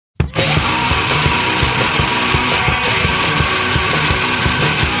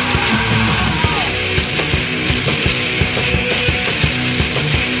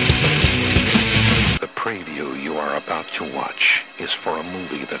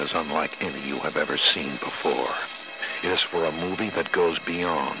that is unlike any you have ever seen before. It is for a movie that goes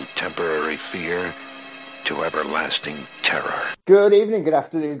beyond temporary fear to everlasting terror. Good evening, good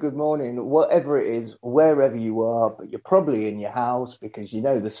afternoon, good morning, whatever it is, wherever you are, but you're probably in your house because you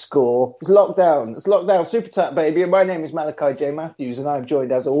know the score. It's lockdown. It's lockdown Super Tap, baby. And my name is Malachi J. Matthews, and I'm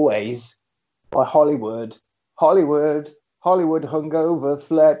joined, as always, by Hollywood hungover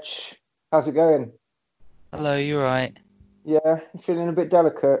Fletch. How's it going? Hello, you right? Yeah, you feeling a bit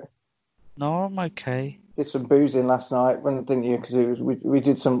delicate? No, I'm okay. Did some boozing last night, didn't you? Because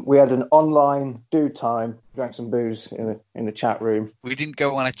we had an online do time. Drank some booze in the chat room. We didn't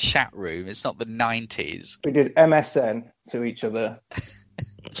go on a chat room. It's not the 90s. We did MSN to each other.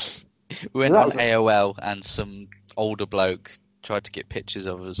 We went on AOL and some older bloke tried to get pictures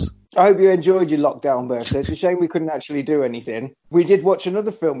of us. I hope you enjoyed your lockdown birthday. It's a shame we couldn't actually do anything. We did watch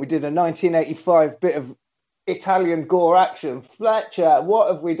another film. We did a 1985 bit of Italian gore action. Fletcher,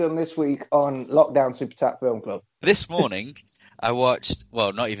 what have we done this week on Lockdown Super Tap Film Club? This morning, I watched,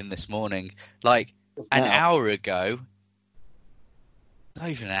 well, not even this morning, like an hour ago. Not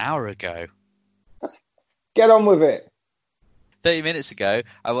even an hour ago. Get on with it. 30 minutes ago,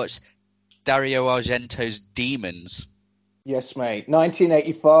 I watched Dario Argento's Demons. Yes, mate.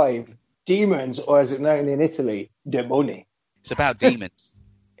 1985. Demons, or as it's known in Italy, Demoni. It's about demons.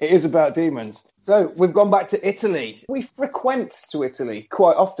 It is about demons. So we've gone back to Italy. We frequent to Italy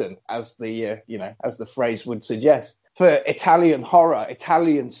quite often, as the phrase would suggest, for Italian horror,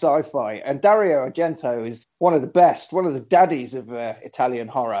 Italian sci-fi. And Dario Argento is one of the best, one of the daddies of Italian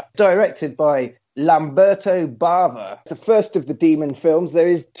horror. Directed by Lamberto Bava. It's the first of the Demon films. There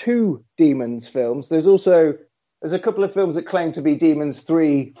is 2 Demons films. There's a couple of films that claim to be Demons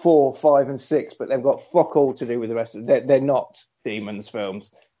 3, 4, 5, and 6, but they've got fuck all to do with the rest of it. They're not Demons films.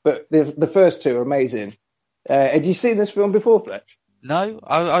 But the first 2 are amazing. Had you seen this film before, Fletch? No,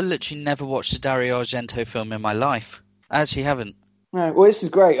 I literally never watched a Dario Argento film in my life. I actually haven't. No, well, this is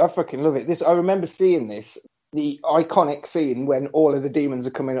great. I fucking love it. I remember seeing this, the iconic scene when all of the demons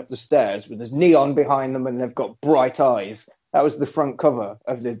are coming up the stairs with this neon behind them and they've got bright eyes. That was the front cover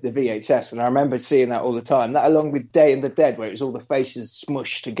of the VHS, and I remember seeing that all the time. That along with Day of the Dead, where it was all the faces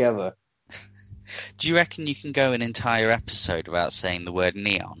smushed together. Do you reckon you can go an entire episode without saying the word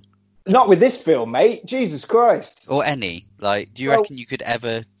neon? Not with this film, mate. Jesus Christ. Or any. Like, do you reckon you could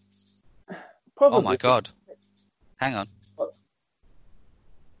ever... Probably. Oh my God. Hang on. What?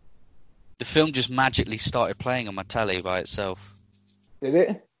 The film just magically started playing on my telly by itself. Did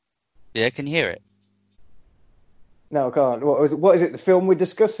it? Yeah, can you hear it? No, I can't. What is it, the film we're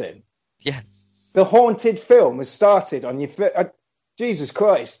discussing? Yeah. The haunted film has started on your... Jesus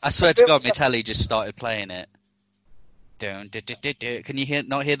Christ. I swear to God, my telly just started playing it. Can you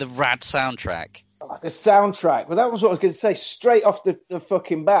not hear the rad soundtrack? Oh, the soundtrack. Well, that was what I was going to say. Straight off the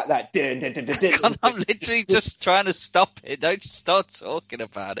fucking bat, that... God, I'm literally just trying to stop it. Don't start talking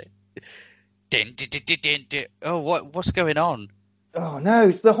about it. Oh, what's going on? Oh, no,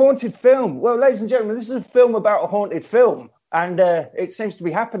 it's the haunted film. Well, ladies and gentlemen, this is a film about a haunted film. And it seems to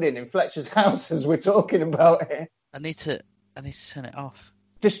be happening in Fletcher's house as we're talking about it. I need to turn it off.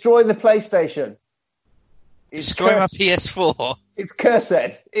 Destroy the PlayStation. Destroy my PS4? It's cursed.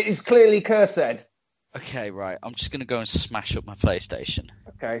 It is clearly cursed. Okay, right. I'm just going to go and smash up my PlayStation.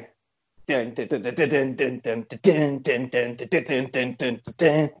 Okay.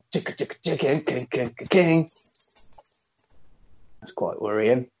 That's quite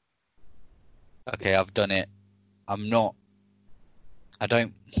worrying. Okay, I've done it. I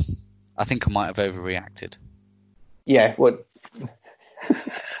think I might have overreacted. Yeah, what?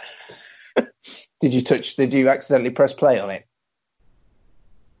 Did you accidentally press play on it?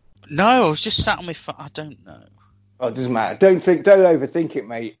 No, I was just sat on my phone. I don't know. Oh, it doesn't matter. Don't overthink it,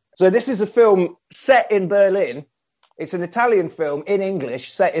 mate. So this is a film set in Berlin. It's an Italian film in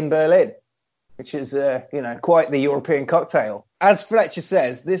English set in Berlin, which is, quite the European cocktail. As Fletcher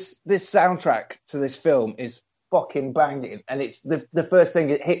says, this soundtrack to this film is fucking banging, and it's the first thing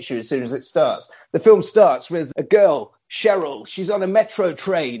that hits you as soon as it starts. The film starts with a girl, Cheryl. She's on a metro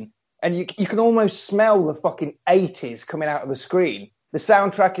train, and you can almost smell the fucking 80s coming out of the screen. The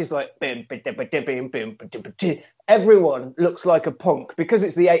soundtrack is like... Everyone looks like a punk because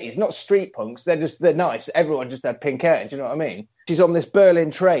it's the 80s. Not street punks. They're nice. Everyone just had pink hair. Do you know what I mean? She's on this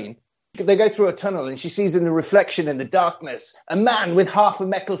Berlin train. They go through a tunnel and she sees in the reflection in the darkness a man with half a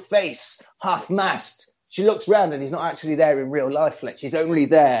metal face, half masked. She looks round and he's not actually there in real life, Fletch. He's only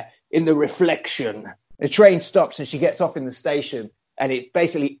there in the reflection. The train stops and she gets off in the station and it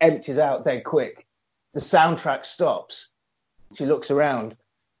basically empties out dead quick. The soundtrack stops. She looks around.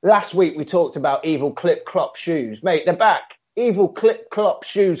 Last week we talked about evil clip-clop shoes. Mate, they're back. evil clip-clop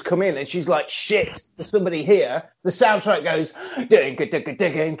shoes come in, and she's like, shit, there's somebody here. The soundtrack goes,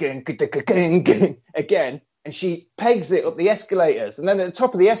 again, and she pegs it up the escalators. And then at the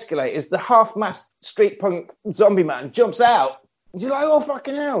top of the escalators, the half-mast street punk zombie man jumps out. And she's like, oh,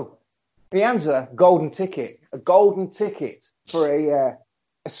 fucking hell. And he hands her a golden ticket for a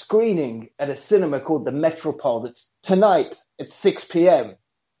screening at a cinema called the Metropole that's tonight at 6 p.m.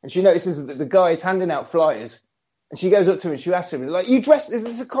 And she notices that the guy is handing out flyers. And she goes up to him and she asks him, like, you dressed, is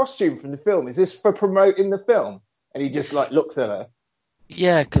this a costume from the film? Is this for promoting the film? And he just, like, looks at her.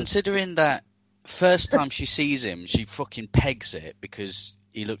 Yeah, considering that first time she sees him, she fucking pegs it because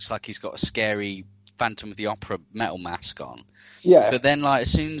he looks like he's got a scary Phantom of the Opera metal mask on. Yeah. But then, like,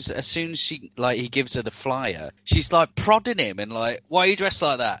 as soon as she, like, he gives her the flyer, she's, like, prodding him and, like, why are you dressed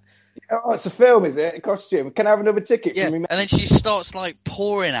like that? Oh, it's a film, is it? A costume. Can I have another ticket? Yeah, and then she starts, like,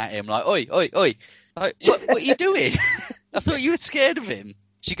 pouring at him, like, oi, oi, oi. Like, what are you doing? I thought you were scared of him.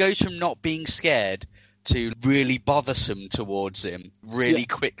 She goes from not being scared to really bothersome towards him really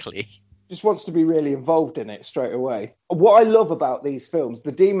quickly. Just wants to be really involved in it straight away. What I love about these films,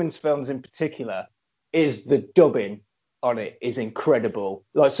 the Demons films in particular, is the dubbing on it is incredible.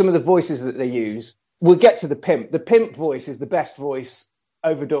 Like some of the voices that they use. We'll get to the pimp. The pimp voice is the best voice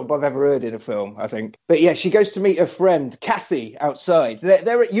overdub I've ever heard in a film, I think. But yeah, she goes to meet her friend Kathy outside.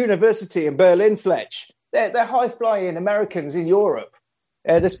 They're at university in Berlin, Fletch. They're high-flying Americans in Europe.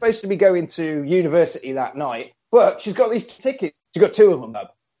 They're supposed to be going to university that night, but she's got these tickets. She's got two of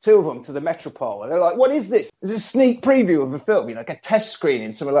them, to the Metropole. And they're like, what is this? This is a sneak preview of a film, like a test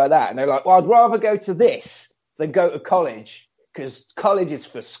screening, something like that. And they're like, well, I'd rather go to this than go to college, because college is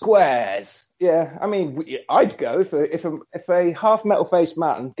for squares. Yeah, I mean, I'd go if a half metal-faced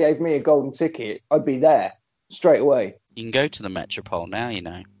man gave me a golden ticket, I'd be there straight away. You can go to the Metropole now, you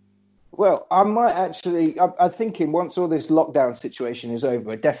know. Well, I might actually. I'm thinking once all this lockdown situation is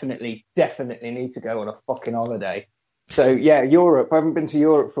over, I definitely need to go on a fucking holiday. So yeah, Europe. I haven't been to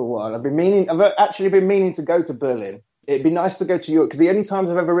Europe for a while. I've actually been meaning to go to Berlin. It'd be nice to go to Europe, because the only times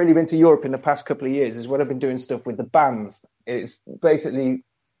I've ever really been to Europe in the past couple of years is when I've been doing stuff with the bands. It's basically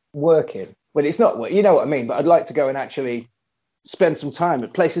working. Well, it's not, you know what I mean, but I'd like to go and actually spend some time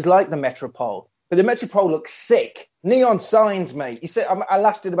at places like the Metropole. But the Metropole looks sick. Neon signs, mate. You said I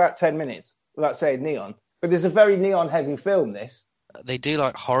lasted about 10 minutes without saying neon. But there's a very neon-heavy film, this. They do,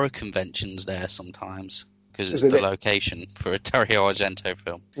 like, horror conventions there sometimes, because it's the location for a Dario Argento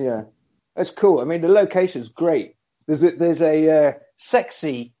film. Yeah, that's cool. I mean, the location's great. There's a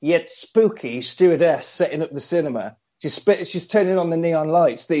sexy yet spooky stewardess setting up the cinema. She's turning on the neon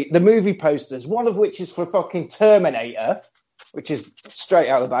lights. The movie posters, one of which is for fucking Terminator, which is straight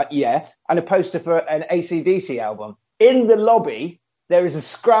out of the bat, yeah, and a poster for an AC/DC album. In the lobby, there is a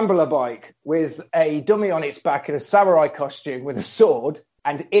scrambler bike with a dummy on its back in a samurai costume with a sword,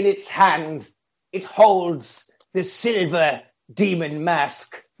 and in its hand, it holds the silver demon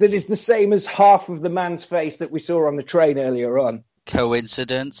mask that is the same as half of the man's face that we saw on the train earlier on.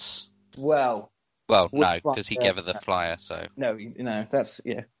 Coincidence? Well, no, because he gave her the flyer, so... No, that's,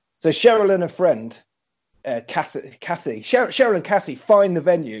 yeah. So Cheryl and her friend, Kathy, Cheryl and Kathy find the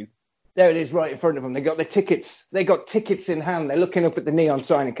venue. There it is right in front of them. They got tickets in hand. They're looking up at the neon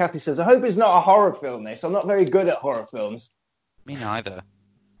sign, and Kathy says, I hope it's not a horror film, this. I'm not very good at horror films. Me neither.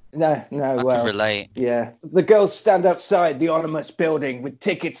 No, I can relate. Yeah. The girls stand outside the ominous building with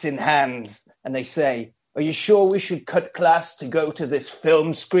tickets in hand, and they say, are you sure we should cut class to go to this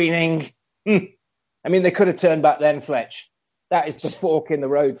film screening? I mean, they could have turned back then, Fletch. That is the fork in the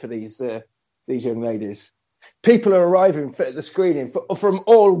road for these young ladies. People are arriving for the screening from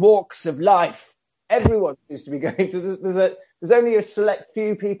all walks of life. Everyone seems to be going to. There's only a select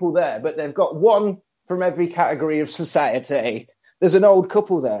few people there, but they've got one from every category of society. There's an old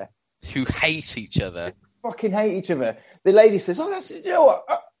couple there who hate each other. Fucking hate each other. The lady says, you know what?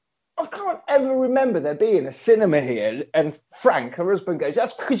 I can't ever remember there being a cinema here. And Frank, her husband, goes,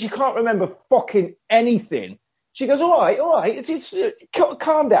 that's because you can't remember fucking anything. She goes, all right, it's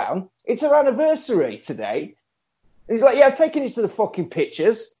calm down. It's her anniversary today. And he's like, yeah, I'm taking you to the fucking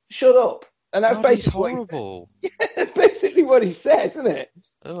pictures. Shut up. And that's basically horrible. That's basically what he says, isn't it?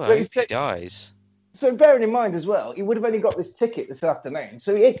 Oh, I hope he dies. So bearing in mind as well, he would have only got this ticket this afternoon.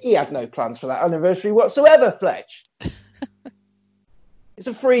 So he had no plans for that anniversary whatsoever, Fletch. It's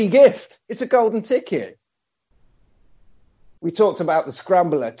a free gift. It's a golden ticket. We talked about the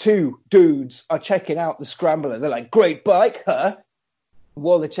Scrambler. Two dudes are checking out the Scrambler. They're like, great bike, huh?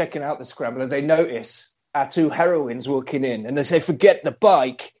 While they're checking out the Scrambler, they notice our two heroines walking in. And they say, forget the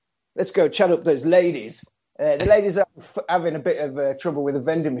bike. Let's go chat up those ladies. The ladies are having a bit of trouble with a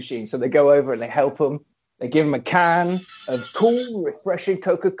vending machine. So they go over and they help them. They give him a can of cool, refreshing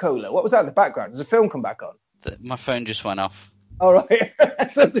Coca-Cola. What was that in the background? Does the film come back on? My phone just went off. All right. I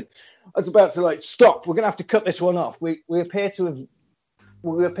was about to stop. We're going to have to cut this one off. We appear to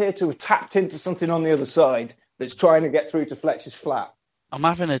have tapped into something on the other side that's trying to get through to Fletcher's flat. I'm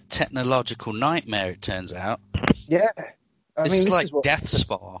having a technological nightmare, it turns out. Yeah. This is like Death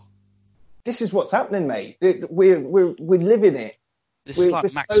Spa. This is what's happening, mate. We're living it. This is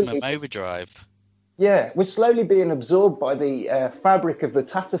like Maximum Overdrive. Yeah, we're slowly being absorbed by the fabric of the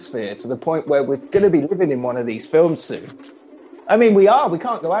Tatosphere to the point where we're going to be living in one of these films soon. I mean, we are. We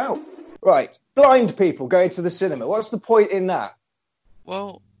can't go out. Right. Blind people going to the cinema. What's the point in that?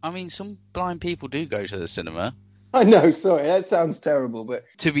 Well, I mean, some blind people do go to the cinema. I know, sorry, that sounds terrible, but...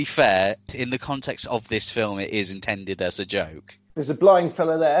 To be fair, in the context of this film, it is intended as a joke. There's a blind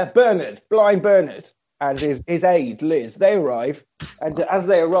fella there, blind Bernard, and his aide, Liz. They arrive, and as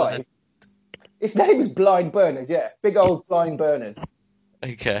they arrive... His name is Blind Bernard, yeah. Big old Blind Bernard.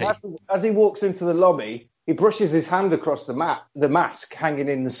 Okay. As he walks into the lobby, he brushes his hand across the mask hanging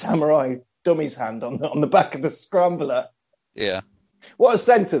in the samurai dummy's hand on the back of the scrambler. Yeah. What a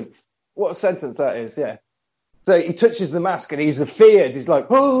sentence. What a sentence that is, yeah. So he touches the mask and he's afeared. He's like,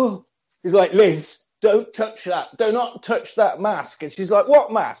 oh! He's like, Liz, don't touch that. Do not touch that mask. And she's like,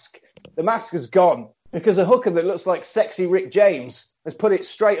 what mask? The mask is gone because a hooker that looks like sexy Rick James has put it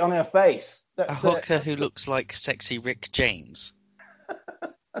straight on her face. A hooker who looks like sexy Rick James?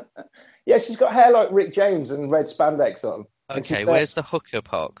 Yeah, she's got hair like Rick James and red spandex on. Okay, where's the hooker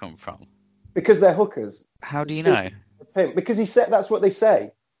part come from? Because they're hookers. How do you know? Because he said that's what they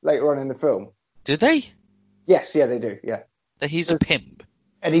say later on in the film. Do they? Yes, yeah, they do, yeah. That he's a pimp?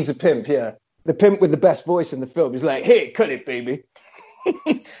 And he's a pimp, yeah. The pimp with the best voice in the film is like, here, cut it, baby.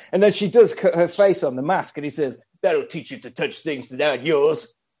 And then she does cut her face on the mask and he says, that'll teach you to touch things that aren't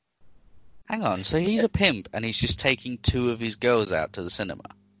yours. Hang on, so he's a pimp and he's just taking two of his girls out to the cinema?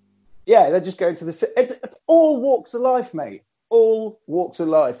 Yeah, they're just going to the... all walks of life, mate. All walks of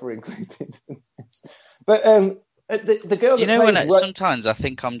life are included. But the girl... Do you know when sometimes I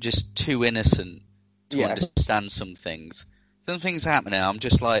think I'm just too innocent to understand some things. Some things happening, I'm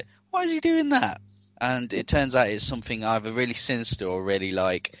just like, why is he doing that? And it turns out it's something either really sinister or really,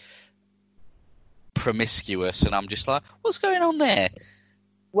 promiscuous, and I'm just like, what's going on there?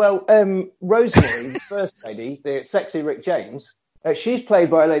 Well, Rosemary, the first lady, the sexy Rick James, she's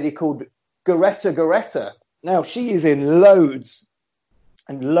played by a lady called Goretta. Now, she is in loads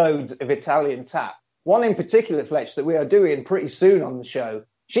and loads of Italian tap. One in particular, Fletch, that we are doing pretty soon on the show.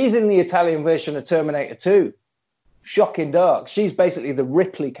 She's in the Italian version of Terminator 2. Shocking dark. She's basically the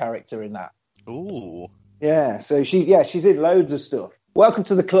Ripley character in that. Ooh. Yeah, so she's in loads of stuff. Welcome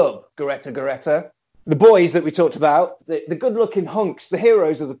to the club, Goretta. The boys that we talked about, the good-looking hunks, the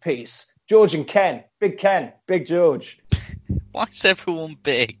heroes of the piece, George and Ken, Big George. Why is everyone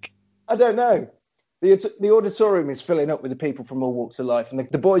big? I don't know. The auditorium is filling up with the people from all walks of life, and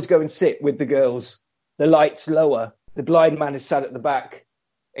the boys go and sit with the girls. The lights lower. The blind man is sat at the back.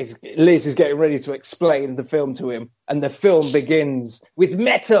 Liz is getting ready to explain the film to him, and the film begins with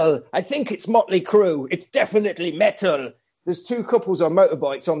metal. I think it's Motley Crue. It's definitely metal. There's two couples on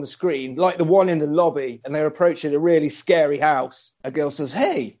motorbikes on the screen, like the one in the lobby, and they're approaching a really scary house. A girl says,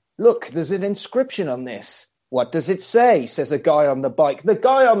 hey, look, there's an inscription on this. What does it say? Says a guy on the bike. The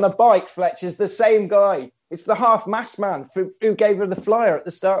guy on the bike, Fletch, is the same guy. It's the half-masked man who gave her the flyer at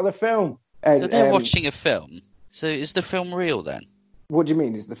the start of the film. So they're watching a film. So is the film real then? What do you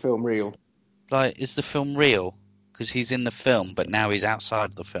mean, is the film real? Is the film real? Because he's in the film, but now he's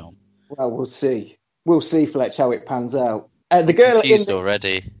outside the film. Well, we'll see. We'll see, Fletch, how it pans out. The girl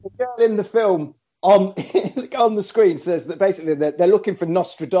already. The girl in the film on the screen says that basically they're looking for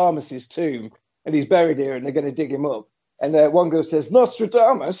Nostradamus' tomb, and he's buried here, and they're going to dig him up. And one girl says,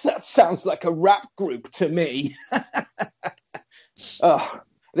 Nostradamus? That sounds like a rap group to me.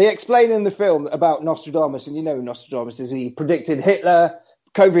 They explain in the film about Nostradamus, and you know who Nostradamus is. He predicted Hitler,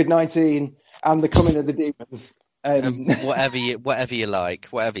 COVID-19, and the coming of the demons. Whatever you like.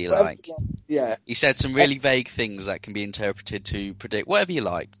 Yeah. He said some really vague things that can be interpreted to predict whatever you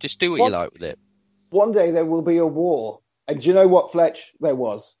like. Just do what you like with it. One day there will be a war. And do you know what, Fletch? There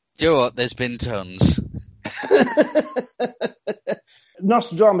was. Do you know what? There's been tons.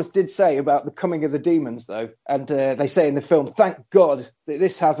 Nostradamus did say about the coming of the demons, though. And they say in the film, thank God that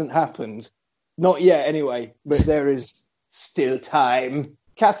this hasn't happened. Not yet, anyway. But there is still time.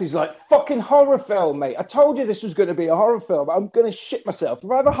 Kathy's like, fucking horror film, mate. I told you this was going to be a horror film. I'm going to shit myself. If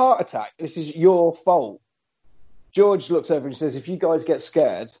I have a heart attack, this is your fault. George looks over and says, if you guys get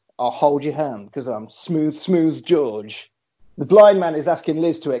scared, I'll hold your hand because I'm smooth George. The blind man is asking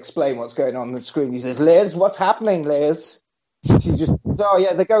Liz to explain what's going on the screen. He says, Liz, what's happening, Liz? She just, oh,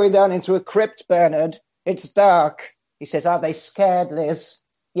 yeah, they're going down into a crypt, Bernard. It's dark. He says, are they scared, Liz?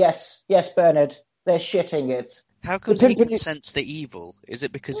 Yes, Bernard. They're shitting it. How come he can sense the evil? Is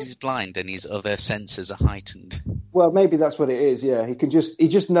it because he's blind and his other senses are heightened? Well, maybe that's what it is, yeah. He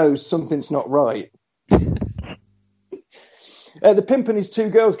just knows something's not right. The pimp and his two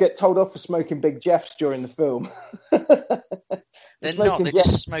girls get told off for smoking Big Jeffs during the film. They're not, they're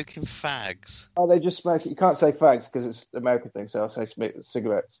just smoking fags. Oh, they just smoke. You can't say fags because it's an American thing, so I'll say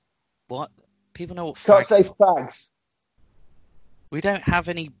cigarettes. What? People know what fags Can't say fags. We don't have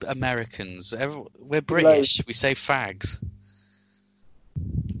any Americans. We're British. We say fags.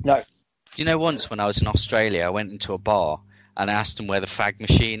 No. You know, once when I was in Australia, I went into a bar and I asked them where the fag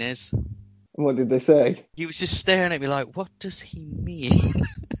machine is. And what did they say? He was just staring at me like, what does he mean?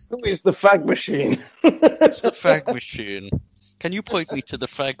 Who is the fag machine? It's the fag machine. Can you point me to the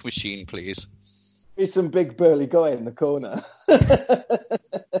fag machine, please? It's some big burly guy in the corner.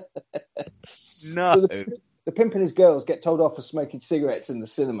 No. So the pimp and his girls get told off for smoking cigarettes in the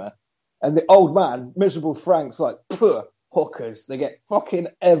cinema. And the old man, miserable Frank's like, puh, hookers. They get fucking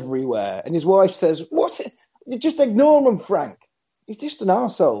everywhere. And his wife says, what's it? You just ignore them, Frank. He's just an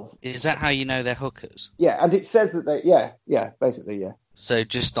arsehole. Is that how you know they're hookers? Yeah, and it says that they, basically, yeah. So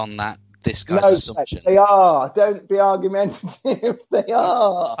just on that, this guy's assumption. They are. Don't be argumentative. They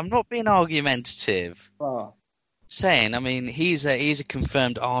are. I'm not being argumentative. Oh. Saying, I mean, he's a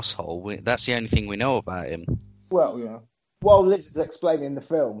confirmed arsehole. That's the only thing we know about him. Well, yeah. While Liz is explaining the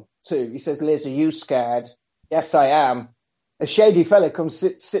film, too, he says, Liz, are you scared? Yes, I am. A shady fella comes,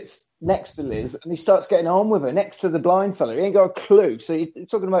 sits next to Liz, and he starts getting on with her, next to the blind fella. He ain't got a clue. So he's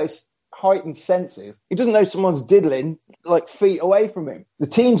talking about his heightened senses. He doesn't know someone's diddling, like, feet away from him. The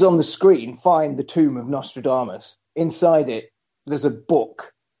teens on the screen find the tomb of Nostradamus. Inside it, there's a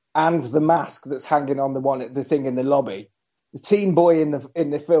book and the mask that's hanging on the thing in the lobby. The teen boy in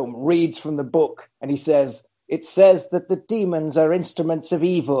the film reads from the book, and he says, it says that the demons are instruments of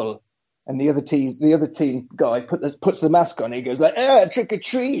evil. And the other teen guy puts the mask on. And he goes like, trick or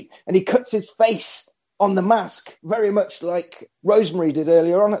treat. And he cuts his face on the mask, very much like Rosemary did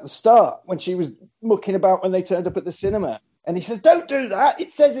earlier on at the start when she was mucking about when they turned up at the cinema. And he says, don't do that. It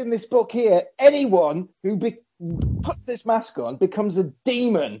says in this book here, anyone who puts this mask on becomes a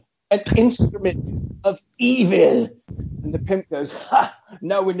demon, an instrument of evil. And the pimp goes, ha,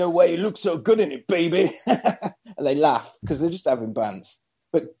 now we know why you look so good in it, baby. And they laugh because they're just having bands.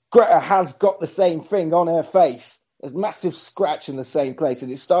 But Greta has got the same thing on her face. There's a massive scratch in the same place, and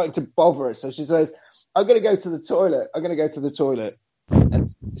it's starting to bother her. So she says, I'm going to go to the toilet.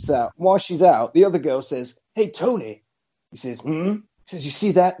 And she's out. While she's out, the other girl says, hey, Tony. He says, He says, you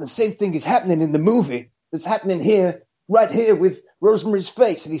see that? The same thing is happening in the movie. It's happening here, right here with Rosemary's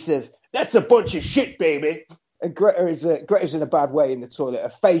face. And he says, that's a bunch of shit, baby. And Greta's in a bad way in the toilet. Her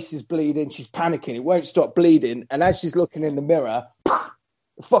face is bleeding. She's panicking. It won't stop bleeding. And as she's looking in the mirror,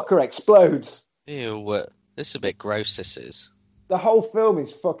 the fucker explodes. Ew, this is a bit gross, this is. The whole film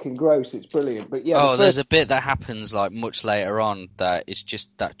is fucking gross. It's brilliant. But yeah. There's a bit that happens like much later on that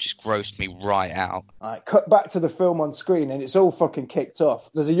just grossed me right out. All right, cut back to the film on screen and it's all fucking kicked off.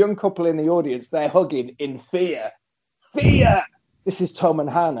 There's a young couple in the audience. They're hugging in fear. Fear! This is Tom and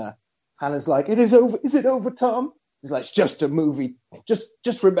Hannah. Hannah's like, it is over. Is it over, Tom? He's like, it's just a movie.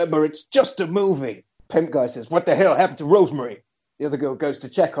 Just remember, it's just a movie. Pimp guy says, what the hell happened to Rosemary? The other girl goes to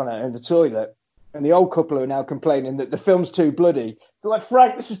check on her in the toilet. And the old couple are now complaining that the film's too bloody. They're like,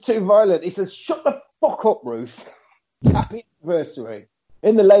 Frank, this is too violent. He says, shut the fuck up, Ruth. Happy anniversary.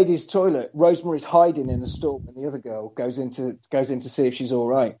 In the ladies' toilet, Rosemary's hiding in the stall and the other girl goes in to see if she's all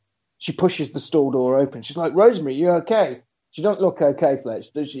right. She pushes the stall door open. She's like, Rosemary, you okay? She don't look okay,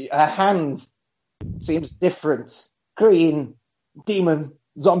 Fletch, does she? Her hand seems different. Green, demon,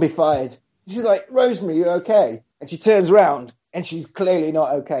 zombified. She's like, Rosemary, you okay? And she turns around. And she's clearly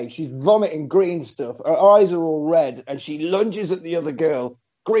not okay. She's vomiting green stuff. Her eyes are all red. And she lunges at the other girl.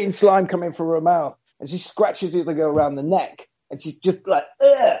 Green slime coming from her mouth. And she scratches the other girl around the neck. And she's just like,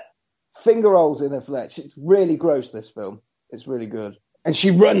 ugh! Finger holes in her flesh. It's really gross, this film. It's really good. And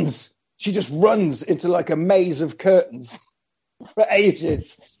she runs. She just runs into like a maze of curtains for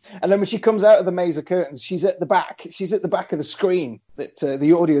ages. And then when she comes out of the maze of curtains, she's at the back. She's at the back of the screen that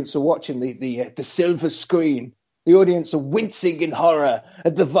the audience are watching, the silver screen. The audience are wincing in horror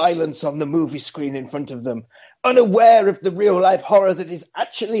at the violence on the movie screen in front of them, unaware of the real-life horror that is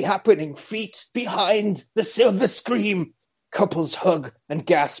actually happening feet behind the silver screen. Couples hug and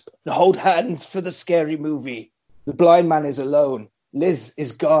gasp and hold hands for the scary movie. The blind man is alone. Liz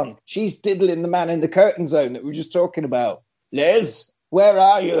is gone. She's diddling the man in the curtain zone that we were just talking about. Liz, where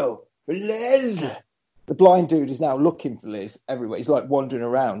are you? Liz! The blind dude is now looking for Liz everywhere. He's like wandering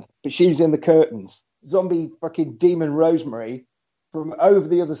around, but she's in the curtains. Zombie fucking demon Rosemary from over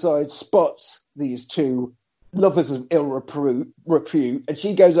the other side spots these two lovers of ill repute, and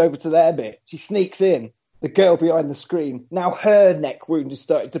she goes over to their bit. She sneaks in. The girl behind the screen, now her neck wound has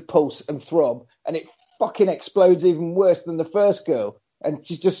started to pulse and throb, and it fucking explodes even worse than the first girl. And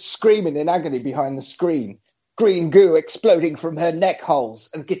she's just screaming in agony behind the screen. Green goo exploding from her neck holes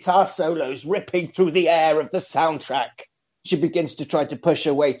and guitar solos ripping through the air of the soundtrack. She begins to try to push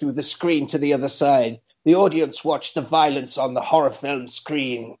her way through the screen to the other side. The audience watch the violence on the horror film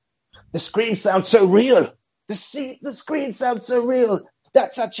screen. The screen sounds so real. The screen sounds so real.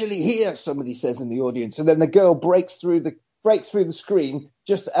 That's actually here, somebody says in the audience. And then the girl breaks through the screen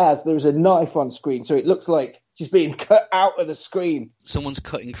just as there's a knife on screen. So it looks like she's being cut out of the screen. Someone's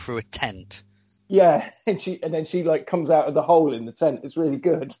cutting through a tent. Yeah, and then she like comes out of the hole in the tent. It's really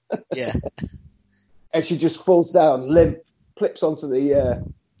good. Yeah. And she just falls down, limp, flips onto the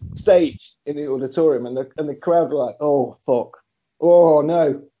stage in the auditorium, and the crowd are like, "Oh fuck! Oh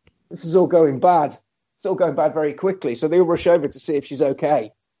no! This is all going bad. It's all going bad very quickly." So they all rush over to see if she's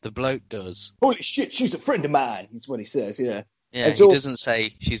okay. The bloke does. Holy shit! She's a friend of mine. That's what he says. Yeah. Yeah. He doesn't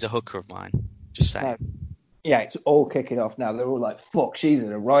say she's a hooker of mine. Just saying. No. Yeah, it's all kicking off now. They're all like, "Fuck! She's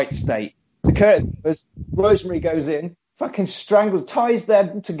in a right state." The curtain, as Rosemary goes in, fucking ties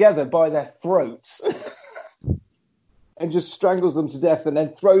them together by their throats. And just strangles them to death, and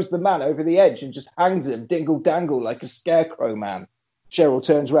then throws the man over the edge and just hangs him dingle-dangle like a scarecrow man. Cheryl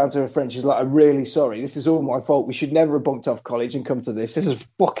turns around to her friend. She's like, "I'm really sorry. This is all my fault. We should never have bumped off college and come to this. This is a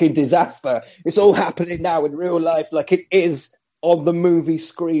fucking disaster. It's all happening now in real life like it is on the movie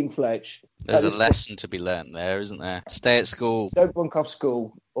screen, Fletch." There's a lesson to be learnt there, isn't there? Stay at school. Don't bunk off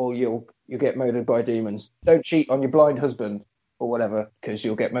school or you'll get murdered by demons. Don't cheat on your blind husband or whatever because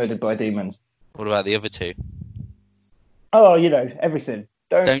you'll get murdered by demons. What about the other two? Oh, everything.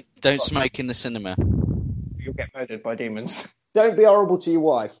 Don't smoke in the cinema. You'll get murdered by demons. Don't be horrible to your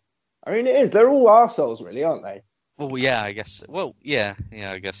wife. I mean, it is. They're all arseholes, really, aren't they? Well, yeah, I guess. Well, yeah,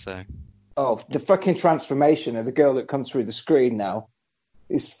 I guess so. Oh, the fucking transformation of the girl that comes through the screen now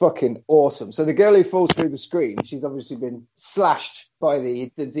is fucking awesome. So the girl who falls through the screen, she's obviously been slashed by the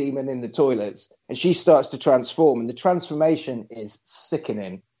demon in the toilets, and she starts to transform, and the transformation is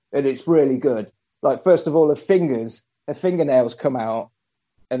sickening, and it's really good. Like, first of all, her fingernails come out,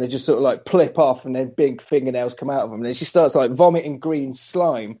 and they just sort of like plip off, and then big fingernails come out of them, and then she starts like vomiting green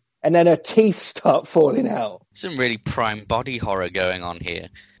slime, and then her teeth start falling out. Some really prime body horror going on here.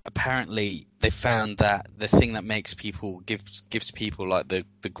 Apparently, they found that the thing that makes people gives people like the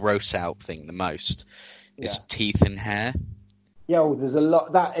gross out thing the most is teeth and hair. Yeah, well, there's a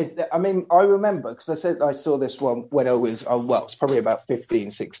lot I mean, I remember because I saw this one when I was it's probably about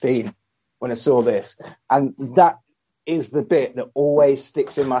 15, 16 when I saw this, and that is the bit that always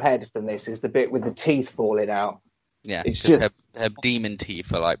sticks in my head from this is the bit with the teeth falling out. Yeah, it's just her demon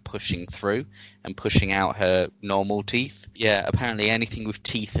teeth are like pushing through and pushing out her normal teeth. Yeah, apparently anything with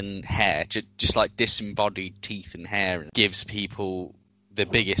teeth and hair, just like disembodied teeth and hair, gives people the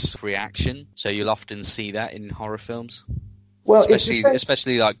biggest reaction. So you'll often see that in horror films. Well,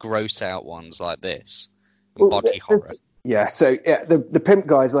 especially like gross out ones like this, body horror. Yeah, so the pimp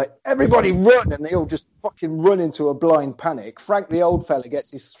guy's like, "Everybody run!" and they all just fucking run into a blind panic. Frank, the old fella, gets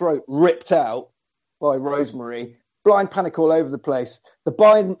his throat ripped out by Rosemary. Blind panic all over the place. The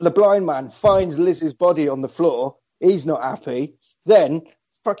blind man finds Liz's body on the floor. He's not happy. Then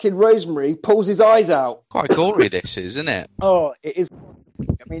fucking Rosemary pulls his eyes out. Quite gory, this is, isn't it? Oh, it is.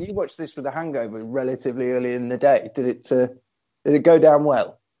 I mean, you watched this with a hangover relatively early in the day. Did it go down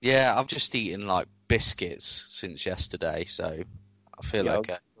well? Yeah, I've just eaten like biscuits since yesterday, so I feel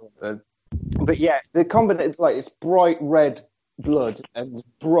okay. But yeah, the combination, like, it's bright red blood and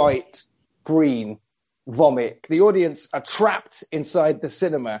bright green vomit. The audience are trapped inside the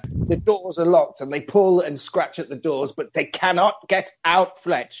cinema. The doors are locked and they pull and scratch at the doors, but they cannot get out,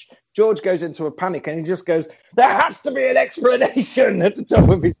 Fletch. George goes into a panic and he just goes, "There has to be an explanation," at the top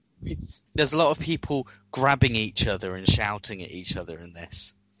of his voice. There's a lot of people grabbing each other and shouting at each other in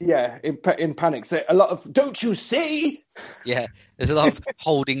this. Yeah, in panic. So a lot of, "Don't you see?" Yeah, there's a lot of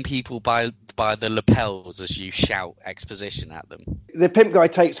holding people by the lapels as you shout exposition at them. The pimp guy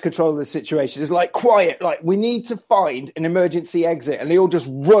takes control of the situation. It's like, "Quiet, like, we need to find an emergency exit," and they all just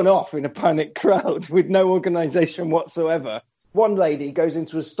run off in a panicked crowd with no organisation whatsoever. One lady goes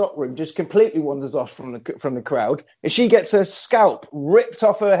into a stock room, just completely wanders off from the crowd, and she gets her scalp ripped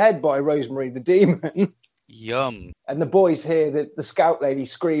off her head by Rosemary the demon. Yum. And the boys hear the scout lady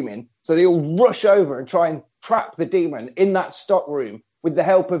screaming, so they all rush over and try and trap the demon in that stock room with the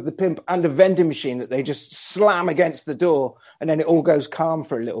help of the pimp and a vending machine that they just slam against the door, and then it all goes calm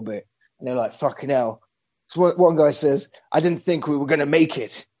for a little bit. And they're like, fucking hell. So one guy says, I didn't think we were going to make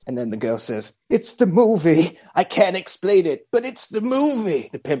it. And then the girl says, it's the movie. I can't explain it, but it's the movie.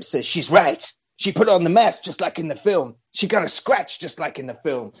 The pimp says, she's right. She put on the mask just like in the film. She got a scratch just like in the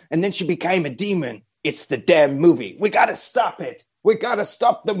film. And then she became a demon. It's the damn movie. We got to stop it. We got to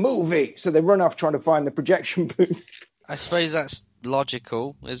stop the movie. So they run off trying to find the projection booth. I suppose that's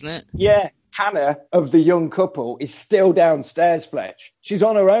logical, isn't it? Yeah. Hannah, of the young couple, is still downstairs, Fletch. She's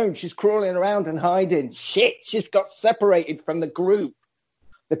on her own. She's crawling around and hiding. Shit, she's got separated from the group.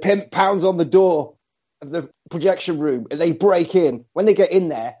 The pimp pounds on the door of the projection room and they break in. When they get in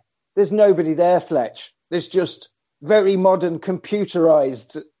there, there's nobody there, Fletch. There's just very modern,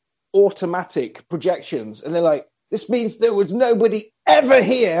 computerized, automatic projections. And they're like, this means there was nobody ever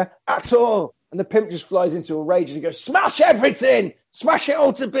here at all. And the pimp just flies into a rage and he goes, smash everything! Smash it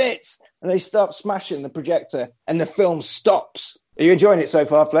all to bits! And they start smashing the projector and the film stops. Are you enjoying it so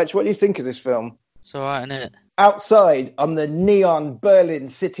far, Fletch? What do you think of this film? It's all right, isn't it? Outside on the neon Berlin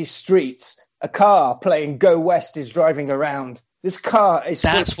city streets, a car playing Go West is driving around. This car is...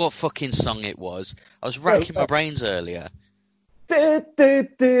 That's what fucking song it was. I was racking my brains earlier. The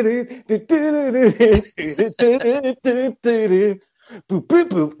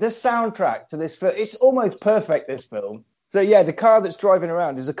soundtrack to this film, it's almost perfect, this film. So yeah, the car that's driving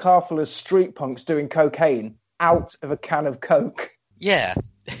around is a car full of street punks doing cocaine out of a can of Coke. Yeah.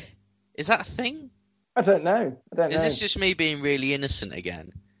 Is that a thing? I don't know. Is this just me being really innocent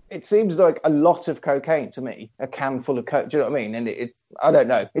again? It seems like a lot of cocaine to me, a can full of Coke. Do you know what I mean? And I don't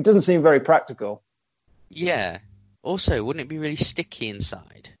know. It doesn't seem very practical. Yeah. Also, wouldn't it be really sticky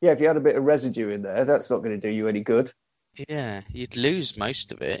inside? Yeah, if you had a bit of residue in there, that's not going to do you any good. Yeah, you'd lose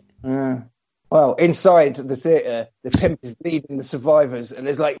most of it. Yeah. Well, inside the theatre, the pimp is leading the survivors, and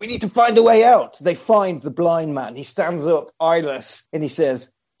it's like, we need to find a way out. They find the blind man. He stands up, eyeless, and he says,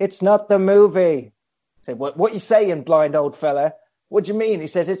 it's not the movie. I say, what you saying, blind old fella? What do you mean? He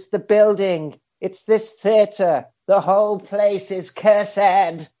says, it's the building. It's this theatre. The whole place is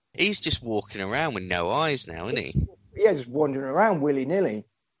cursed. He's just walking around with no eyes now, isn't he? Yeah, just wandering around willy-nilly.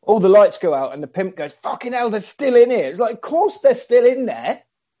 All the lights go out, and the pimp goes, fucking hell, they're still in here. It's like, of course they're still in there.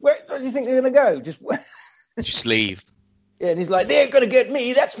 Where do you think they're going to go? Just leave. Yeah, and he's like, they ain't going to get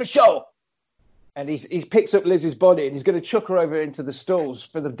me, that's for sure. And he picks up Liz's body, and he's going to chuck her over into the stalls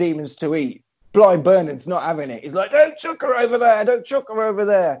for the demons to eat. Blind Bernard's not having it. He's like, don't chuck her over there, don't chuck her over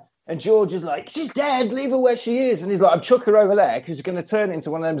there. And George is like, she's dead, leave her where she is. And he's like, I'm chuck her over there, because she's going to turn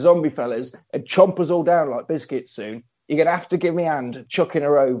into one of them zombie fellas and chomp us all down like biscuits soon. You're going to have to give me a hand chucking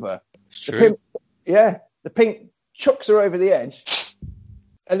her over. It's true. The pimp chucks her over the edge,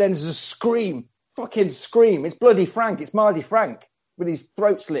 and then there's a scream, fucking scream. It's bloody Frank. It's Marty Frank with his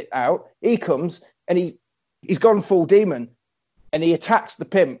throat slit out. He comes, and he's gone full demon, and he attacks the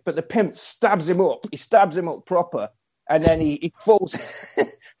pimp, but the pimp stabs him up. He stabs him up proper, and then he falls.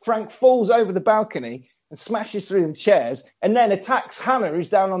 Frank falls over the balcony and smashes through the chairs, and then attacks Hannah, who's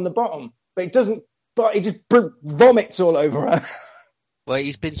down on the bottom. But it doesn't. But he just vomits all over her. Well,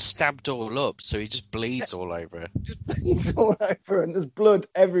 he's been stabbed all up, so he just bleeds all over her. Just bleeds all over her, and there's blood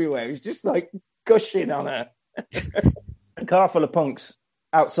everywhere. He's just like gushing on her. A car full of punks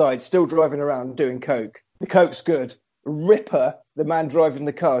outside, still driving around doing coke. The coke's good. Ripper, the man driving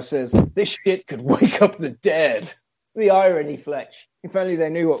the car, says, this shit could wake up the dead. The irony, Fletch. If only they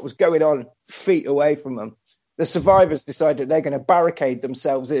knew what was going on feet away from them. The survivors decided they're going to barricade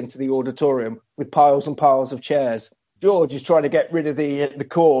themselves into the auditorium with piles and piles of chairs. George is trying to get rid of the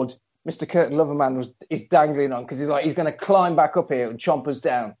cord. Mr. Curtin Loverman is dangling on because he's going to climb back up here and chomp us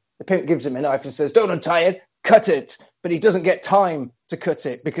down. The pimp gives him a knife and says, don't untie it, cut it. But he doesn't get time to cut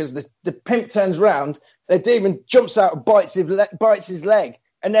it because the pimp turns round, the demon jumps out and bites his leg.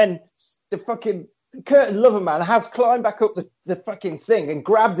 And then the fucking Curtin Loverman has climbed back up the fucking thing and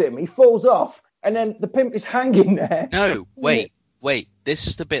grabbed him. He falls off. And then the pimp is hanging there. No, wait. This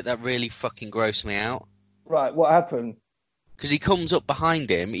is the bit that really fucking grossed me out. Right, what happened? Because he comes up behind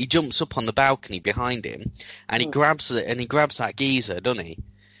him, he jumps up on the balcony behind him, and he grabs that geezer, doesn't he?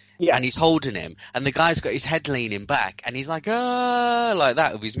 Yeah. And he's holding him, and the guy's got his head leaning back, and he's like, like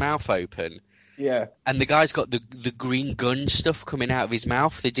that with his mouth open. Yeah. And the guy's got the green gun stuff coming out of his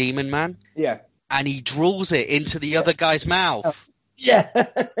mouth, the demon man. Yeah. And he drawls it into the other guy's mouth. Yeah.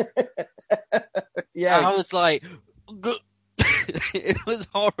 Yeah. And I was like, it was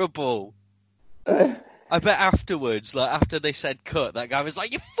horrible. I bet afterwards, like after they said cut, that guy was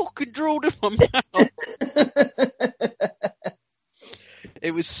like, you fucking drawled in my mouth.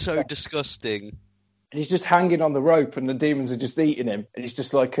 It was so disgusting. And he's just hanging on the rope, and the demons are just eating him. And he's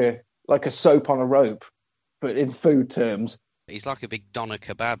just like a soap on a rope, but in food terms. He's like a big doner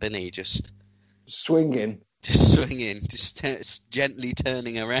kebab, isn't he? Just swinging, gently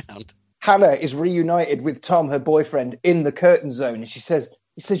turning around. Hannah is reunited with Tom, her boyfriend, in the curtain zone, and he says,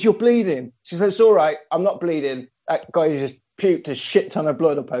 "You're bleeding." She says, "It's all right. I'm not bleeding. That guy just puked a shit ton of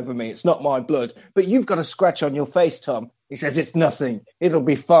blood up over me. It's not my blood. But you've got a scratch on your face, Tom." He says, "It's nothing. It'll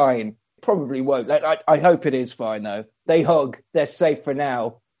be fine." Probably won't. I hope it is fine, though. They hug. They're safe for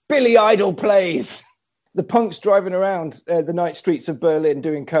now. Billy Idol plays. The punks driving around the night streets of Berlin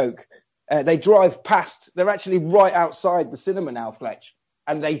doing coke. They drive past. They're actually right outside the cinema now, Fletch.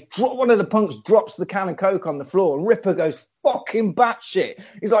 And one of the punks drops the can of coke on the floor, and Ripper goes fucking batshit.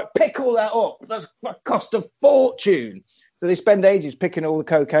 He's like, "Pick all that up. That cost a fortune." So they spend ages picking all the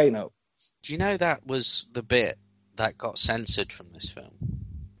cocaine up. Do you know that was the bit that got censored from this film?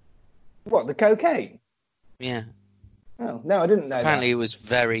 What, the cocaine? Yeah. Oh, no, I didn't know Apparently that. It was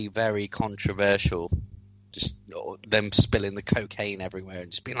very, very controversial. Just them spilling the cocaine everywhere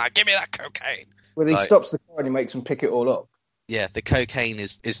and just being like, "Give me that cocaine." Well, he stops the car and he makes them pick it all up. Yeah, the cocaine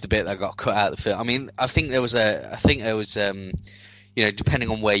is the bit that got cut out of the film. I mean, I think there was depending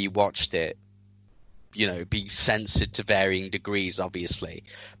on where you watched it, it'd be censored to varying degrees, obviously.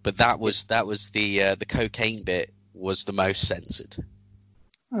 But that was the cocaine bit was the most censored.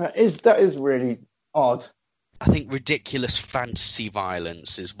 That is really odd. I think ridiculous fantasy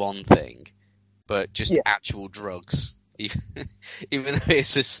violence is one thing, but just actual drugs, even though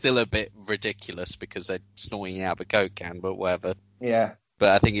it's still a bit ridiculous because they're snorting out of a coke can, but whatever. Yeah. But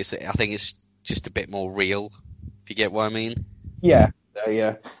I think it's just a bit more real, if you get what I mean. Yeah.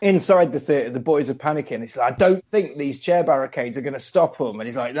 Inside the theatre, the boys are panicking. It's like, "I don't think these chair barricades are going to stop them." And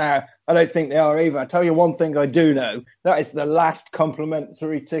he's like, "No, I don't think they are either. I tell you one thing I do know. That is the last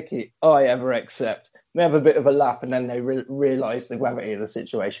complimentary ticket I ever accept." They have a bit of a laugh, and then they realise the gravity of the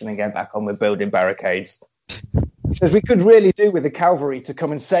situation and get back on with building barricades. Because we could really do with the cavalry to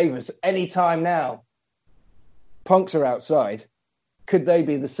come and save us any time now. Punks are outside. Could they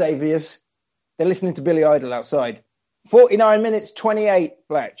be the saviours? They're listening to Billy Idol outside. 49 minutes, 28,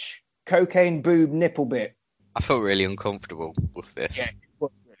 Fletch. Cocaine boob nipple bit. I felt really uncomfortable with this. Yeah, it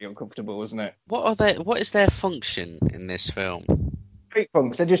was really uncomfortable, wasn't it? What is their function in this film? Street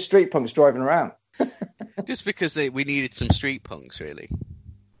punks. They're just street punks driving around. Just because we needed some street punks, really.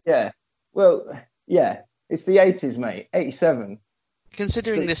 Yeah. Well, yeah. It's the 80s, mate. 87.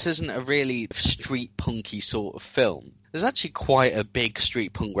 Considering this isn't a really street punky sort of film, there's actually quite a big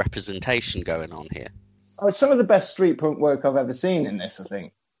street punk representation going on here. Oh, it's some of the best street punk work I've ever seen in this, I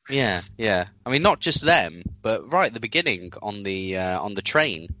think. Yeah. I mean, not just them, but right at the beginning on the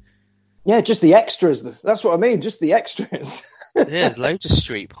train. Yeah, just the extras. That's what I mean, just the extras. There's loads of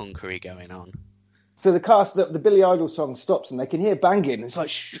street punkery going on. So the Billy Idol song stops and they can hear banging. It's like,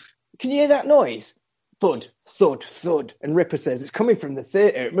 "Shh, can you hear that noise?" Thud, thud, thud. And Ripper says, "It's coming from the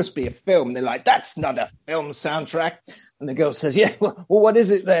theatre. It must be a film." And they're like, "That's not a film soundtrack." And the girl says, "Yeah, well, what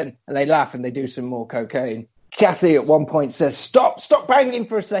is it then?" And they laugh and they do some more cocaine. Kathy at one point says, stop banging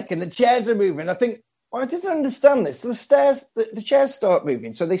for a second. The chairs are moving." I think, well, I didn't understand this. The chairs start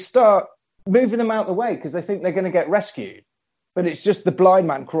moving. So they start moving them out of the way because they think they're going to get rescued. But it's just the blind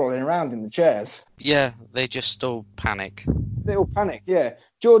man crawling around in the chairs. Yeah, they just all panic. They all panic, yeah.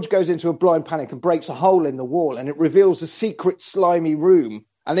 George goes into a blind panic and breaks a hole in the wall, and it reveals a secret slimy room.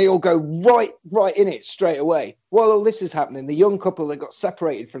 And they all go right in it straight away. While all this is happening, the young couple that got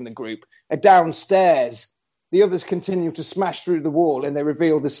separated from the group are downstairs. The others continue to smash through the wall, and they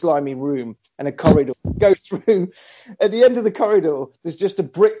reveal the slimy room and a corridor. Go through. At the end of the corridor, there's just a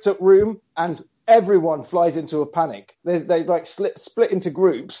bricked up room, and everyone flies into a panic. They like split into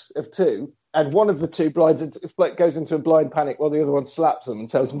groups of two, and one of the two goes into a blind panic while the other one slaps them and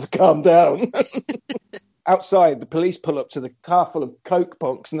tells them to calm down. Outside, the police pull up to the car full of coke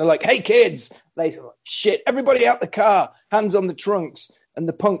punks, and they're like, "Hey, kids!" They like, "Shit, everybody out the car, hands on the trunks." And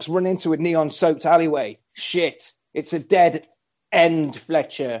the punks run into a neon-soaked alleyway. Shit, it's a dead end,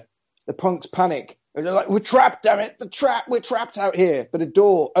 Fletcher. The punks panic. And they're like, "We're trapped, damn it, we're trapped out here." But a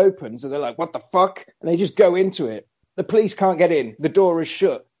door opens, and they're like, "What the fuck?" And they just go into it. The police can't get in. The door is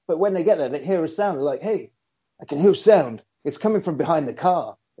shut. But when they get there, they hear a sound. They're like, "Hey, I can hear a sound. It's coming from behind the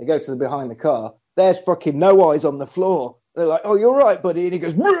car." They go to behind the car. There's fucking No Eyes on the floor. They're like, "Oh, you're right, buddy." And he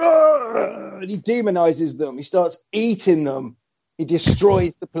goes, "Rrr!" And he demonizes them. He starts eating them. He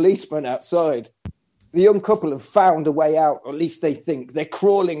destroys the policeman outside. The young couple have found a way out, or at least they think. They're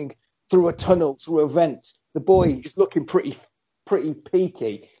crawling through a tunnel, through a vent. The boy is looking pretty pretty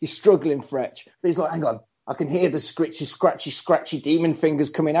peaky. He's struggling, Fletch. But he's like, hang on, I can hear the scratchy demon fingers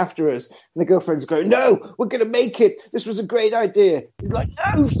coming after us. And the girlfriend's going, no, we're going to make it. This was a great idea. He's like,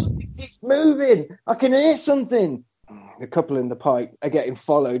 no, something keeps moving. I can hear something. The couple in the pipe are getting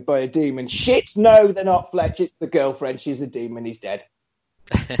followed by a demon. Shit, no, they're not, Fletch. It's the girlfriend. She's a demon. He's dead.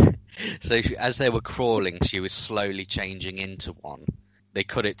 So as they were crawling, she was slowly changing into one. They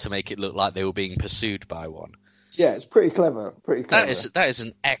cut it to make it look like they were being pursued by one. Yeah, it's pretty clever. Pretty clever. That is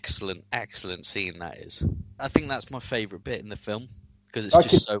an excellent scene, that is. I think that's my favourite bit in the film, because it's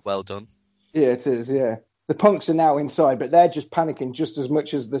just so well done. Yeah, it is, yeah. The punks are now inside, but they're just panicking just as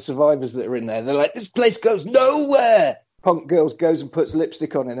much as the survivors that are in there. They're like, this place goes nowhere! Punk girl goes and puts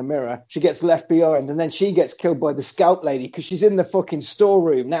lipstick on in a mirror. She gets left behind, and then she gets killed by the scout lady because she's in the fucking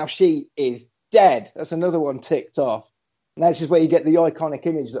storeroom. Now she is dead. That's another one ticked off. And that's just where you get the iconic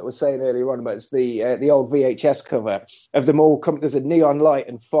image that I was saying earlier on about. It's the old VHS cover of them all coming. There's a neon light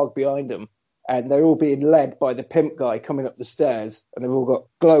and fog behind them, and they're all being led by the pimp guy coming up the stairs, and they've all got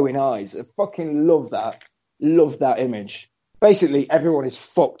glowing eyes. I fucking love that. Love that image. Basically, everyone is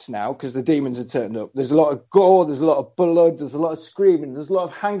fucked now because the demons are turned up. There's a lot of gore, there's a lot of blood, there's a lot of screaming, there's a lot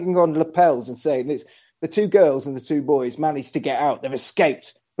of hanging on lapels and saying this. The two girls and the two boys managed to get out. They've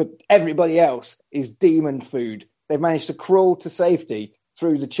escaped, but everybody else is demon food. They've managed to crawl to safety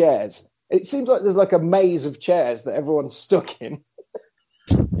through the chairs. It seems like there's like a maze of chairs that everyone's stuck in.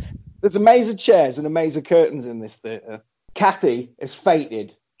 There's a maze of chairs and a maze of curtains in this theatre. Kathy is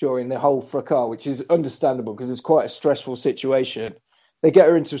fated during the whole fracas, which is understandable because it's quite a stressful situation. They get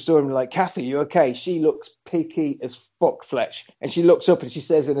her into a store and they're like, Kathy, you okay? She looks picky as fuck, Fletch. And she looks up and she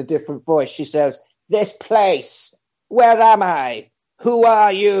says in a different voice, she says, this place, where am I? Who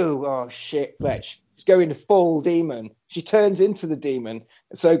are you? Oh, shit, Fletch. She's going full demon. She turns into the demon.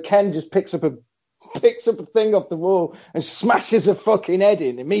 So Ken just picks up a thing off the wall and smashes her fucking head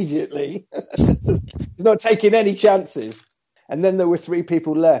in immediately. He's not taking any chances. And then there were 3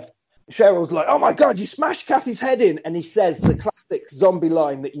 people left. Cheryl's like, oh my God, you smashed Kathy's head in. And he says the classic zombie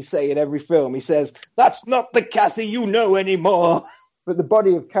line that you say in every film. He says, that's not the Kathy you know anymore. But the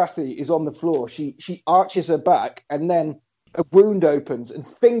body of Kathy is on the floor. She arches her back and then a wound opens and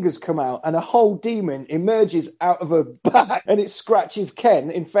fingers come out and a whole demon emerges out of her back and it scratches Ken,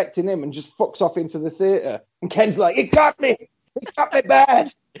 infecting him and just fucks off into the theatre. And Ken's like, it got me! It got me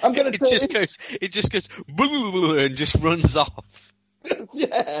bad! I'm gonna It just goes and just runs off.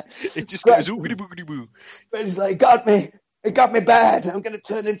 Yeah. It just goes oogity boogity boo. But he's like, it got me bad. I'm going to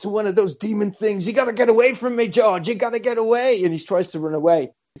turn into one of those demon things. You got to get away from me, George. You got to get away. And he tries to run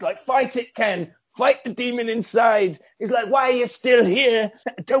away. He's like, fight it, Ken. Fight the demon inside. He's like, why are you still here?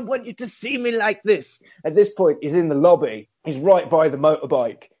 I don't want you to see me like this. At this point, he's in the lobby. He's right by the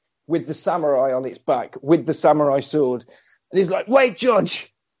motorbike with the samurai on its back, with the samurai sword. And he's like, wait,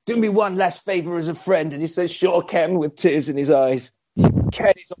 George, do me one last favor as a friend. And he says, sure, Ken, with tears in his eyes.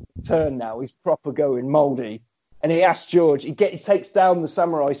 Ken is on the turn now. He's proper going mouldy. And he asks George, he takes down the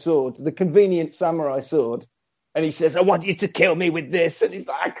samurai sword, the convenient samurai sword. And he says, I want you to kill me with this. And he's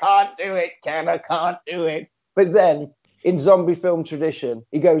like, I can't do it, Ken, I can't do it. But then, in zombie film tradition,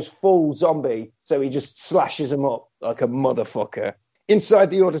 he goes full zombie. So he just slashes him up like a motherfucker.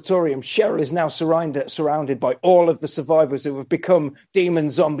 Inside the auditorium, Cheryl is now surrounded by all of the survivors who have become demon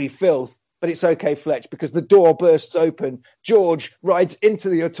zombie filth. But it's okay, Fletch, because the door bursts open. George rides into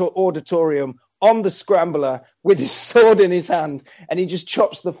the auditorium on the scrambler with his sword in his hand, and he just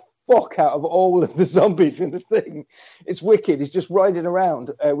chops the fuck out of all of the zombies in the thing. It's wicked. He's just riding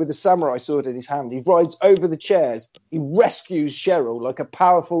around with a samurai sword in his hand. He rides over the chairs. He rescues Cheryl like a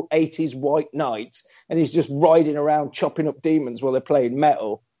powerful 80s white knight, and he's just riding around chopping up demons while they're playing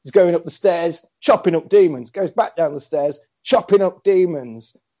metal. He's going up the stairs, chopping up demons, goes back down the stairs, chopping up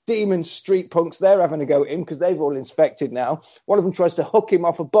demons. Demon street punks, they're having a go at him because they've all infected now. One of them tries to hook him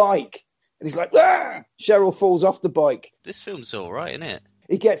off a bike. And he's like, ah! Cheryl falls off the bike. This film's all right, isn't it?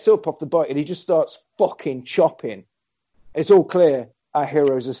 He gets up off the bike and he just starts fucking chopping. It's all clear. Our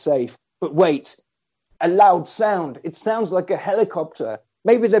heroes are safe. But wait, a loud sound. It sounds like a helicopter.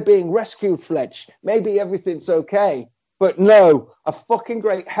 Maybe they're being rescued, Fletch. Maybe everything's okay. But no, a fucking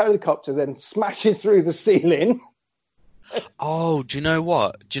great helicopter then smashes through the ceiling. Oh, do you know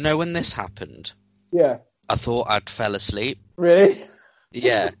what? Do you know when this happened? Yeah. I thought I'd fell asleep. Really?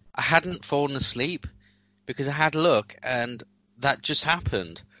 Yeah. I hadn't fallen asleep because I had a look and that just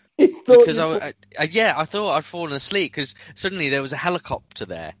happened. Because I thought I'd fallen asleep because suddenly there was a helicopter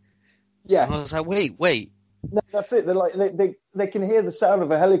there. Yeah. And I was like, wait. No, that's it. They're like they can hear the sound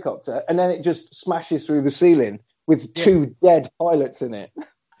of a helicopter and then it just smashes through the ceiling with 2 dead pilots in it.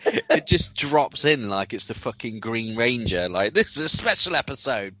 It just drops in like it's the fucking Green Ranger. Like, this is a special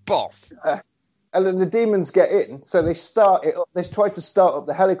episode. Boff. And then the demons get in, so they start it up. They try to start up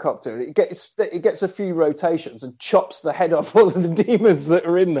the helicopter. It gets a few rotations and chops the head off all of the demons that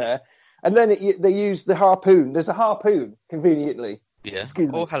are in there. And then they use the harpoon. There's a harpoon, conveniently. Yeah,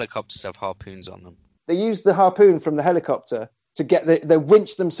 Excuse me. all helicopters have harpoons on them. They use the harpoon from the helicopter to get they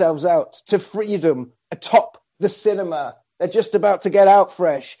winch themselves out to freedom atop the cinema. They're just about to get out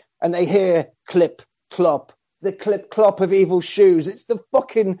fresh, and they hear clip clop. The clip clop of evil shoes. It's the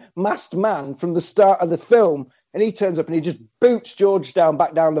fucking masked man from the start of the film. And he turns up and he just boots George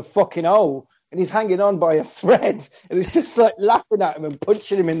back down the fucking hole. And he's hanging on by a thread. And he's just like laughing at him and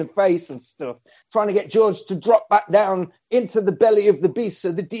punching him in the face and stuff. Trying to get George to drop back down into the belly of the beast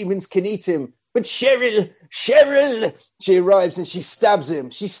so the demons can eat him. But Cheryl! She arrives and she stabs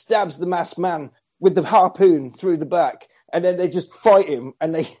him. She stabs the masked man with the harpoon through the back. And then they just fight him.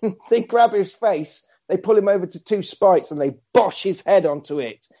 And they grab his face. They pull him over to two spikes and they bosh his head onto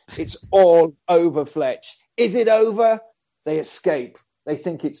it. It's all over, Fletch. Is it over? They escape. They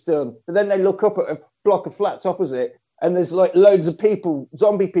think it's done. But then they look up at a block of flats opposite and there's like loads of people,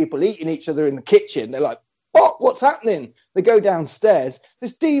 zombie people, eating each other in the kitchen. They're like, what's happening? They go downstairs.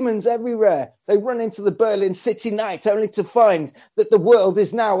 There's demons everywhere. They run into the Berlin City night only to find that the world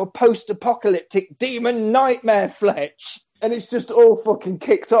is now a post-apocalyptic demon nightmare, Fletch. And it's just all fucking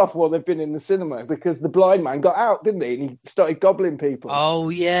kicked off while they've been in the cinema because the blind man got out, didn't he? And he started gobbling people. Oh,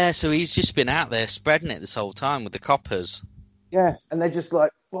 yeah. So he's just been out there spreading it this whole time with the coppers. Yeah. And they're just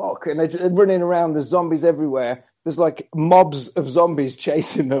like, fuck. And they're running around. There's zombies everywhere. There's like mobs of zombies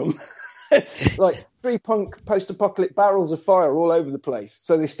chasing them. Like 3 post-apocalyptic barrels of fire all over the place.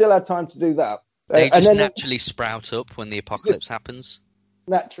 So they still had time to do that. They just naturally sprout up when the apocalypse happens.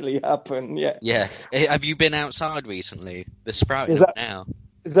 Naturally happen, yeah. Yeah. Have you been outside recently? They're sprouting up now.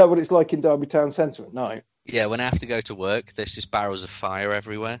 Is that what it's like in Derby Town Centre at night? Yeah, when I have to go to work, there's just barrels of fire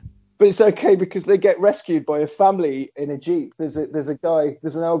everywhere. But it's okay because they get rescued by a family in a Jeep. There's an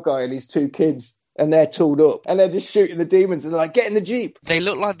old guy and his 2 kids, and they're tooled up. And they're just shooting the demons, and they're like, get in the Jeep. They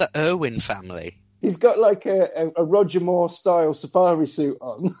look like the Irwin family. He's got like a Roger Moore-style safari suit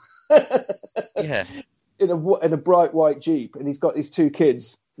on. Yeah. In a bright white Jeep, and he's got his 2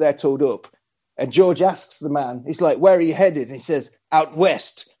 kids. They're tooled up. And George asks the man, he's like, where are you headed? And he says, out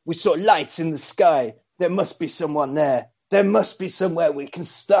west. We saw lights in the sky. There must be someone there. There must be somewhere we can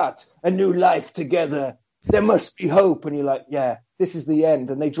start a new life together. There must be hope. And you're like, yeah, this is the end.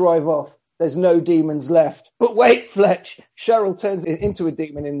 And they drive off. There's no demons left. But wait, Fletch. Cheryl turns into a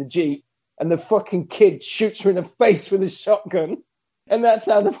demon in the Jeep, and the fucking kid shoots her in the face with his shotgun. And that's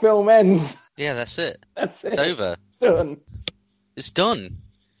how the film ends. Yeah, that's it. It's over. Done. It's done.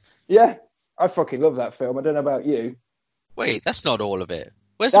 Yeah. I fucking love that film. I don't know about you. Wait, that's not all of it.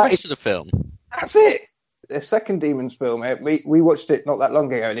 Where's the rest of the film? That's it. The second Demons film, we watched it not that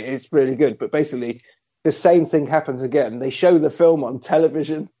long ago, and it's really good. But basically, the same thing happens again. They show the film on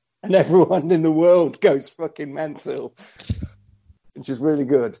television, and everyone in the world goes fucking mental, which is really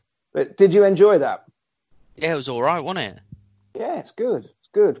good. But did you enjoy that? Yeah, it was all right, wasn't it? Yeah, it's good. It's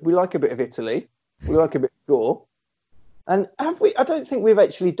good. We like a bit of Italy. We like a bit of gore. And have we? I don't think we've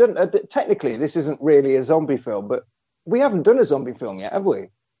actually done. Technically, this isn't really a zombie film, but we haven't done a zombie film yet, have we?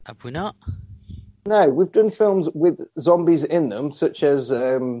 Have we not? No, we've done films with zombies in them, such as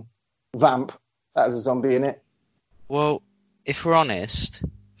Vamp. That has a zombie in it. Well, if we're honest,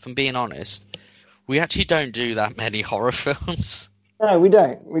 if I'm being honest, we actually don't do that many horror films. No, we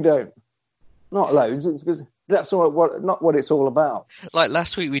don't. We don't. Not loads. It's because that's not what it's all about. Like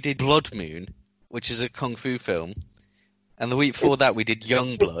last week, we did Blood Moon, which is a kung fu film, and the week before that, we did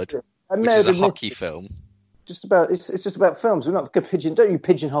Young Blood, which is a hockey film. It's just about films. We're not don't you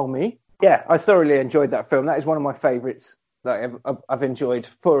pigeonhole me? Yeah, I thoroughly enjoyed that film. That is one of my favourites that I've enjoyed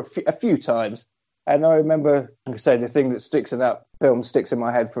for a few times. And I remember, like I say, the thing that sticks in that film sticks in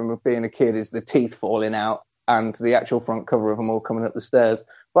my head from being a kid is the teeth falling out and the actual front cover of them all coming up the stairs.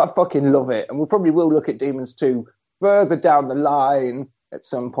 But I fucking love it. And we probably will look at Demons 2 further down the line at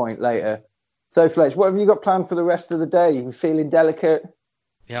some point later. So, Fletch, what have you got planned for the rest of the day? You feeling delicate?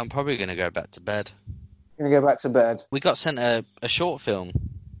 Yeah, I'm probably going to go back to bed. Going to go back to bed? We got sent a short film.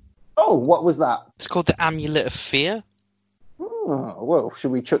 Oh, what was that? It's called The Amulet of Fear. Oh, well,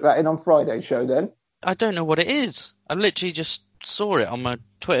 should we chuck that in on Friday's show then? I don't know what it is. I literally just saw it on my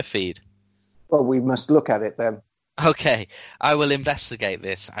Twitter feed. Well, we must look at it then. Okay, I will investigate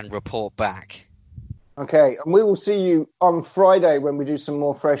this and report back. Okay, and we will see you on Friday when we do some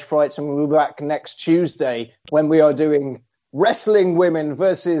more Fresh Frights, and we'll be back next Tuesday when we are doing Wrestling Women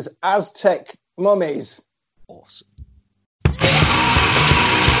versus Aztec Mummies. Awesome.